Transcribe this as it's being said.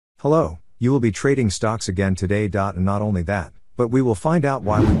Hello, you will be trading stocks again today. And not only that, but we will find out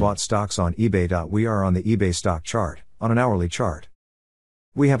why we bought stocks on ebay. We are on the eBay stock chart, on an hourly chart.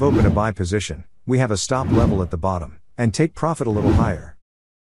 We have opened a buy position, we have a stop level at the bottom, and take profit a little higher.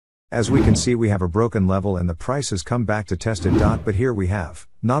 As we can see, we have a broken level and the price has come back to test it. But here we have,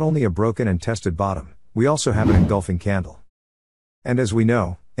 not only a broken and tested bottom, we also have an engulfing candle. And as we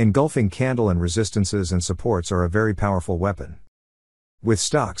know, engulfing candle and resistances and supports are a very powerful weapon. With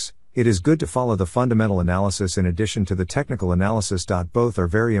stocks, it is good to follow the fundamental analysis in addition to the technical analysis. Both are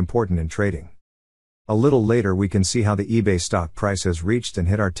very important in trading. A little later we can see how the eBay stock price has reached and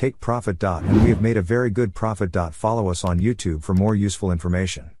hit our take profit. And we have made a very good profit. Follow us on YouTube for more useful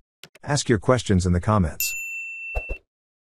information. Ask your questions in the comments.